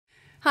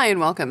Hi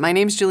and welcome. My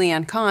name is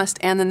Julianne Cost,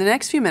 and in the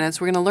next few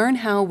minutes we're going to learn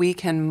how we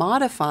can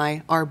modify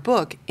our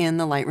book in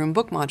the Lightroom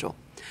book module.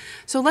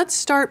 So let's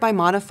start by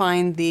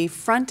modifying the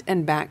front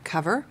and back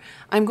cover.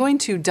 I'm going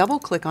to double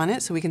click on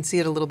it so we can see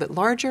it a little bit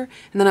larger,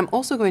 and then I'm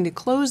also going to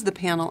close the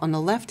panel on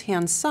the left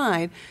hand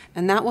side,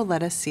 and that will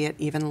let us see it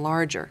even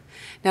larger.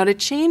 Now to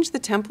change the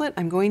template,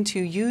 I'm going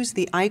to use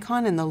the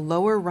icon in the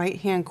lower right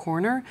hand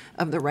corner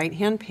of the right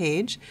hand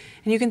page,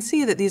 and you can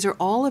see that these are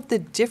all of the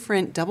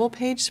different double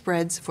page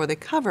spreads for the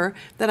cover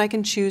that I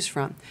can choose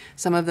from.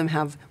 Some of them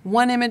have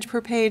one image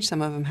per page,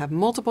 some of them have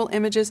multiple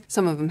images,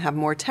 some of them have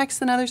more text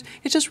than others.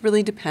 It just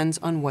really depends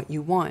on what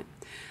you want.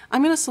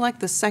 I'm going to select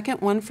the second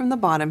one from the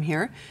bottom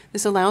here.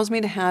 This allows me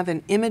to have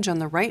an image on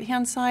the right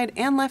hand side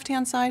and left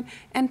hand side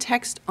and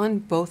text on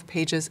both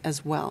pages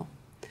as well.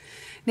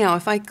 Now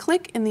if I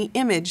click in the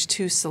image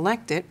to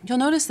select it, you'll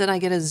notice that I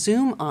get a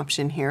zoom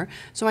option here,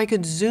 so I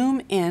could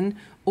zoom in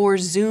or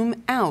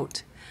zoom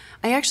out.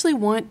 I actually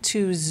want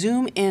to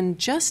zoom in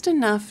just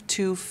enough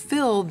to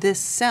fill this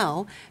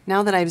cell.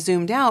 Now that I've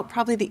zoomed out,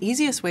 probably the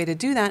easiest way to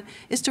do that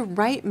is to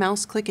right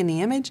mouse click in the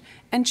image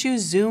and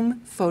choose Zoom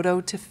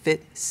Photo to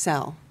Fit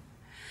Cell.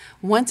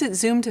 Once it's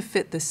zoomed to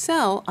fit the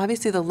cell,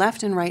 obviously the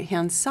left and right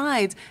hand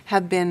sides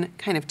have been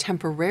kind of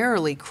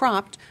temporarily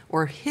cropped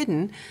or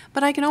hidden,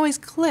 but I can always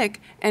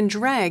click and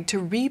drag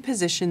to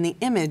reposition the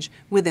image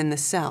within the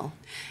cell.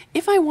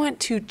 If I want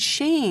to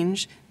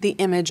change the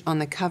image on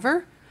the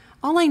cover,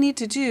 all I need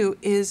to do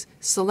is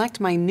select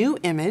my new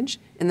image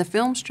in the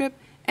film strip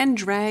and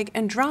drag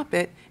and drop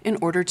it in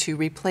order to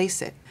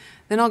replace it.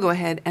 Then I'll go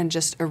ahead and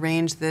just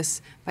arrange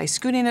this by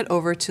scooting it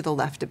over to the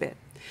left a bit.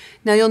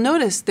 Now you'll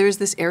notice there's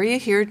this area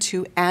here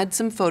to add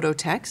some photo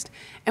text,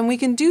 and we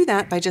can do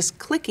that by just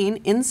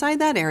clicking inside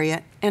that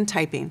area and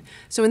typing.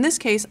 So in this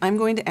case, I'm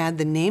going to add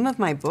the name of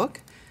my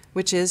book,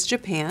 which is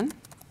Japan.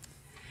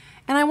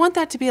 And I want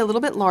that to be a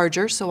little bit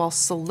larger, so I'll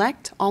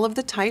select all of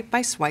the type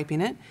by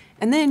swiping it,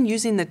 and then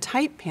using the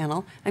type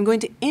panel, I'm going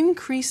to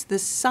increase the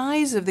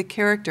size of the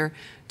character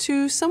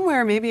to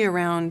somewhere maybe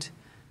around,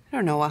 I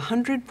don't know,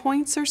 100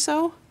 points or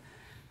so.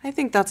 I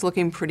think that's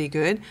looking pretty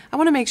good. I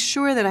want to make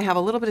sure that I have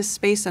a little bit of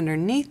space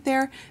underneath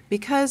there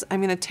because I'm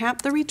going to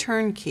tap the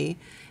return key,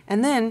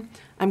 and then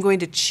I'm going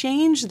to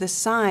change the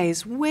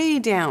size way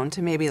down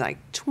to maybe like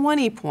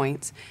 20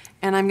 points,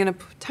 and I'm going to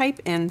type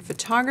in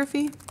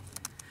photography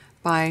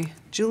by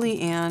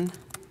Julianne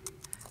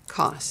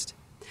Cost.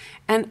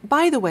 And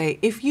by the way,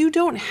 if you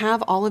don't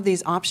have all of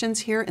these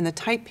options here in the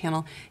type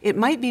panel, it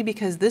might be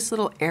because this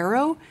little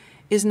arrow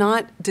is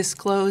not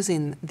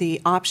disclosing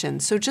the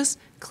options. So just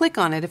click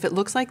on it if it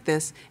looks like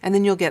this, and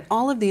then you'll get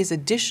all of these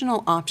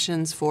additional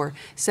options for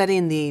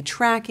setting the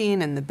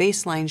tracking and the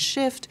baseline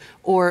shift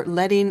or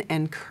letting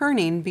and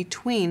kerning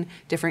between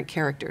different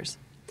characters.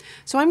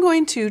 So I'm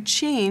going to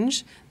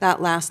change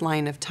that last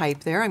line of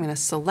type there. I'm going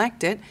to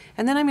select it,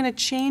 and then I'm going to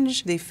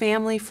change the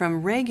family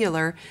from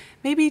regular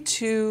maybe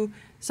to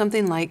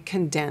something like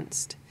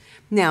condensed.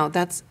 Now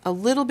that's a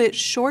little bit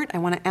short. I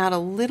want to add a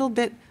little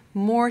bit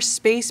more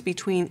space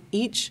between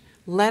each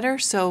letter,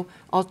 so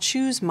I'll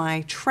choose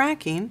my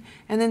tracking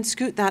and then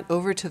scoot that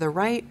over to the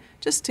right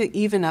just to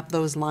even up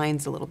those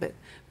lines a little bit.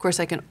 Of course,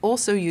 I can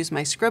also use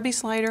my scrubby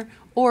slider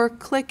or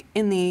click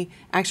in the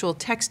actual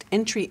text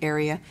entry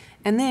area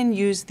and then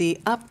use the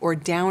up or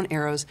down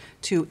arrows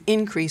to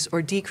increase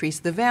or decrease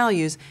the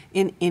values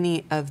in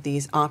any of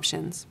these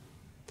options.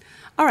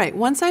 All right,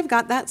 once I've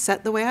got that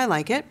set the way I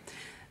like it,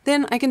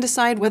 then I can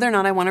decide whether or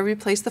not I want to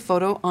replace the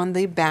photo on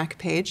the back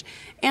page.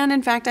 And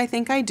in fact, I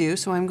think I do,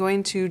 so I'm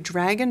going to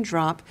drag and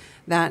drop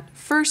that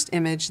first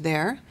image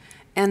there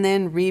and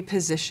then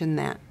reposition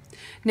that.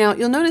 Now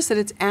you'll notice that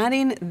it's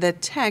adding the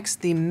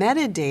text, the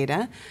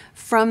metadata,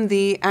 from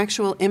the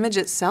actual image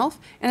itself,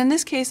 and in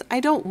this case I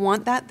don't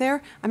want that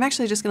there. I'm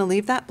actually just going to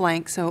leave that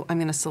blank, so I'm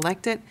going to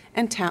select it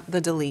and tap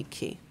the delete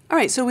key. All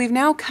right, so we've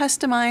now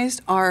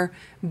customized our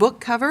book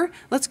cover.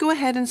 Let's go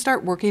ahead and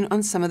start working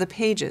on some of the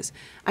pages.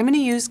 I'm going to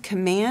use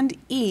Command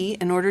E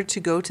in order to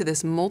go to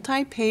this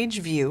multi-page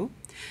view,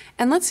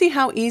 and let's see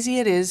how easy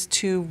it is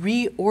to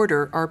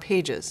reorder our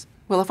pages.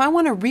 Well, if I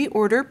want to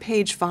reorder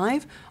page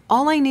 5,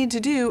 all I need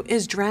to do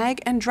is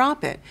drag and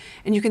drop it,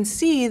 and you can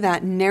see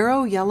that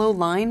narrow yellow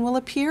line will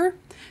appear,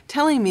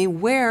 telling me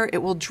where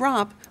it will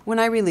drop when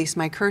I release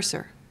my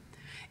cursor.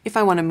 If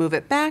I want to move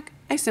it back,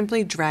 I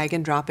simply drag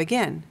and drop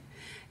again.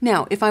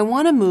 Now, if I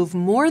want to move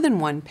more than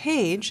one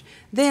page,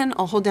 then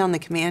I'll hold down the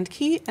Command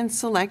key and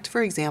select,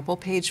 for example,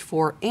 page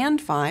 4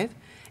 and 5,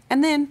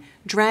 and then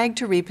drag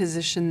to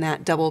reposition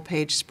that double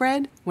page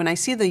spread. When I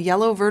see the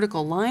yellow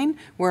vertical line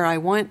where I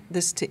want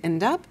this to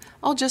end up,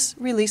 I'll just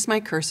release my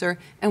cursor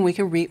and we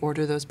can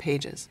reorder those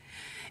pages.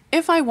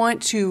 If I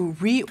want to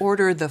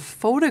reorder the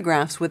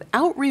photographs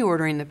without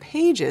reordering the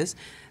pages,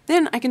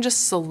 then I can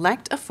just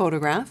select a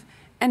photograph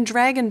and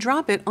drag and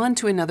drop it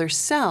onto another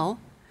cell.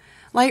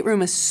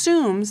 Lightroom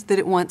assumes that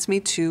it wants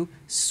me to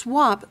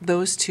swap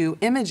those two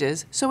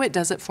images, so it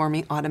does it for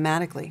me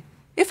automatically.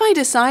 If I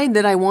decide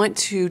that I want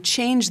to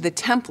change the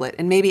template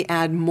and maybe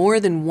add more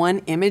than one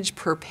image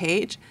per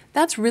page,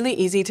 that's really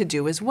easy to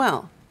do as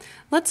well.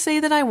 let's say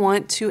that I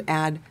want to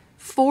add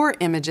 4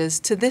 images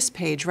to this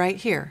page right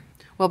here.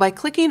 Well, by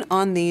clicking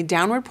on the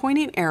downward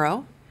pointing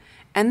arrow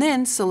and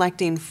then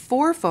selecting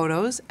 4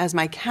 photos as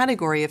my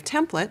category of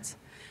templates,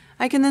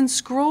 I can then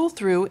scroll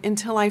through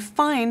until I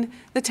find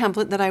the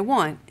template that I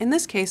want. In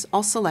this case,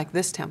 I'll select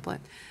this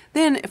template.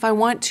 Then if I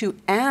want to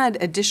add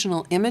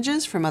additional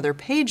images from other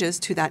pages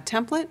to that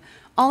template,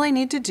 all I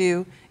need to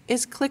do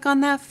is click on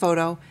that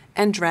photo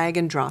and drag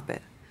and drop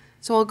it.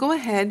 So I'll go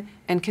ahead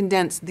and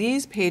condense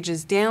these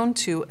pages down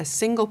to a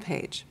single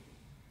page.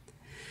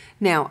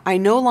 Now, I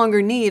no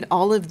longer need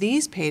all of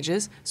these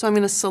pages, so I'm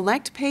going to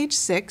select page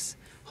 6,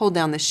 hold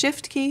down the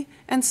Shift key,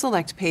 and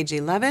select page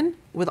 11.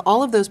 With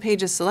all of those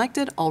pages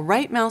selected, I'll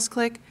right mouse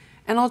click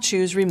and I'll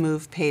choose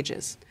Remove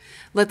Pages.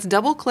 Let's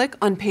double click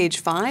on page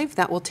 5.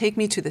 That will take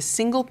me to the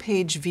single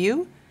page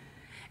view.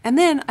 And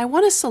then I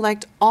want to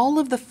select all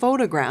of the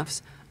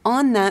photographs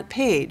on that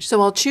page.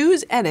 So I'll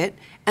choose Edit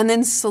and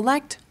then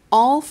select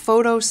all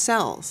photo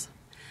cells.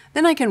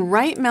 Then I can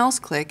right mouse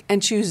click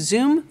and choose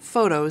Zoom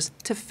Photos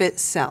to fit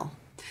cell.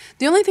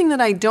 The only thing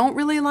that I don't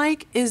really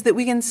like is that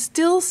we can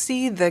still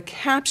see the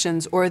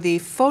captions or the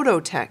photo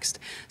text.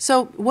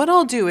 So what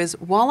I'll do is,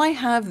 while I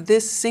have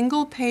this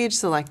single page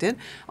selected,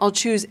 I'll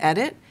choose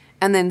Edit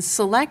and then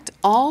select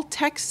all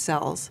text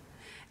cells.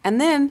 And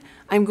then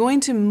I'm going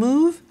to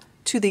move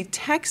to the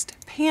text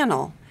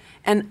panel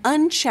and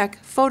uncheck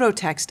photo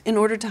text in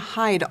order to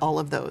hide all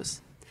of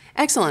those.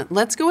 Excellent.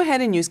 Let's go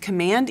ahead and use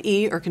Command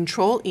E or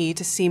Control E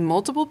to see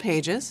multiple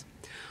pages.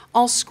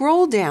 I'll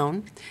scroll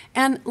down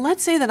and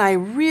let's say that I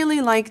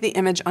really like the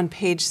image on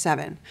page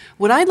 7.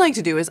 What I'd like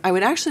to do is I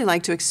would actually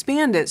like to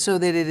expand it so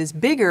that it is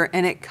bigger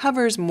and it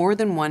covers more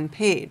than one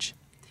page.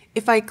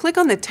 If I click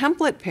on the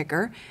template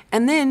picker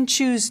and then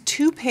choose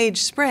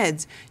 2-page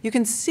spreads, you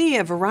can see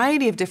a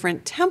variety of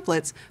different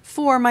templates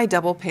for my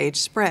double page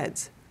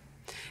spreads.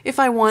 If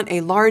I want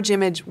a large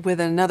image with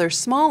another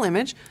small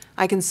image,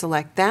 I can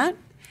select that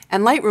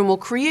and Lightroom will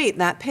create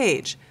that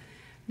page.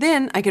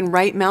 Then I can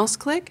right mouse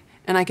click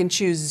and I can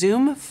choose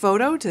Zoom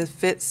Photo to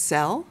fit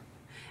cell.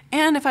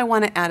 And if I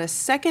want to add a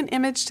second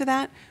image to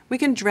that, we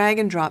can drag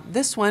and drop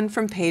this one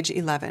from page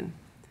 11.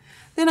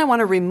 Then I want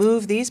to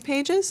remove these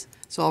pages,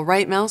 so I'll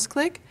right mouse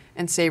click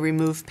and say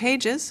Remove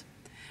Pages.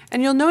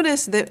 And you'll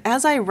notice that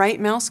as I right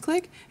mouse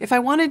click, if I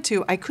wanted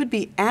to, I could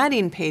be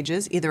adding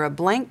pages, either a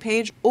blank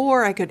page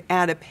or I could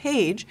add a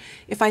page.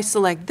 If I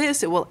select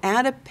this, it will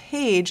add a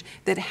page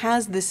that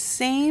has the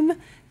same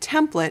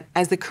template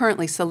as the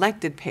currently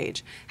selected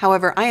page.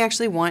 However, I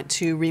actually want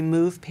to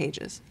remove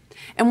pages.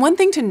 And one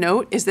thing to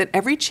note is that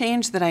every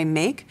change that I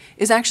make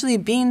is actually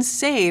being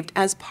saved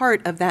as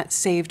part of that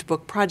saved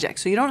book project.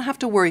 So you don't have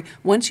to worry.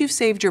 Once you've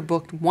saved your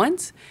book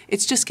once,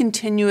 it's just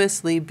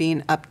continuously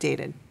being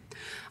updated.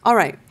 All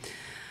right,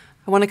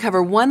 I want to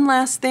cover one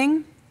last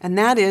thing, and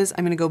that is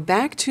I'm going to go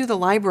back to the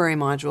library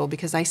module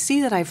because I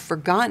see that I've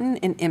forgotten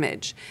an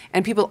image.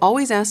 And people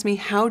always ask me,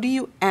 how do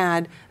you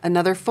add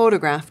another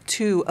photograph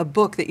to a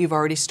book that you've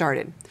already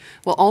started?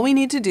 Well, all we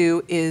need to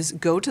do is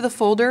go to the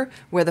folder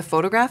where the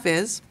photograph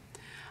is.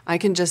 I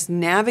can just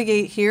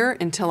navigate here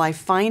until I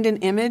find an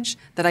image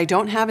that I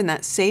don't have in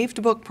that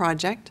saved book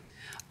project.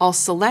 I'll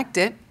select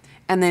it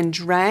and then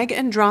drag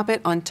and drop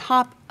it on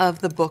top of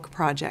the book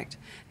project.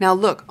 Now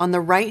look, on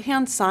the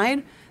right-hand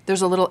side,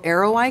 there's a little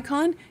arrow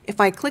icon. If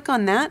I click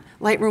on that,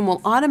 Lightroom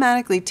will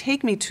automatically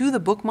take me to the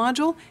book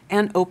module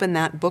and open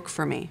that book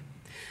for me.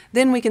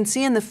 Then we can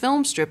see in the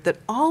film strip that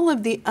all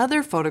of the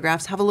other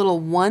photographs have a little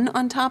 1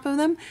 on top of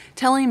them,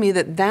 telling me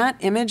that that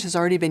image has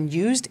already been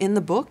used in the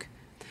book.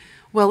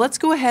 Well, let's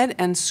go ahead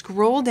and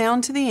scroll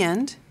down to the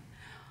end.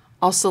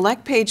 I'll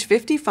select page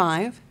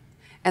 55,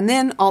 and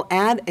then I'll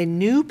add a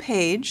new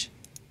page.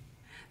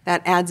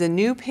 That adds a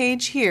new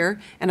page here,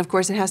 and of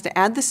course it has to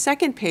add the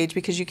second page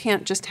because you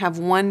can't just have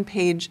one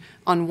page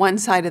on one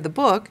side of the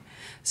book.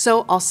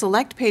 So I'll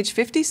select page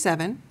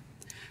 57,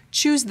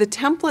 choose the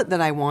template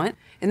that I want.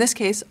 In this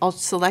case, I'll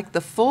select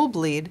the full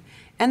bleed,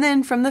 and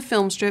then from the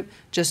film strip,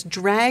 just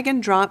drag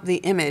and drop the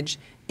image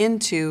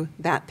into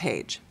that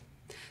page.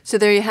 So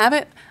there you have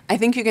it. I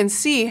think you can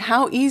see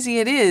how easy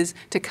it is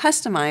to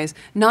customize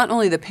not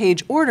only the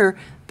page order,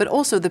 but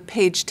also the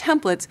page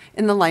templates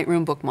in the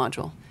Lightroom book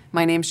module.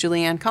 My name's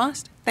Julianne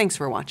Cost. Thanks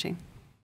for watching.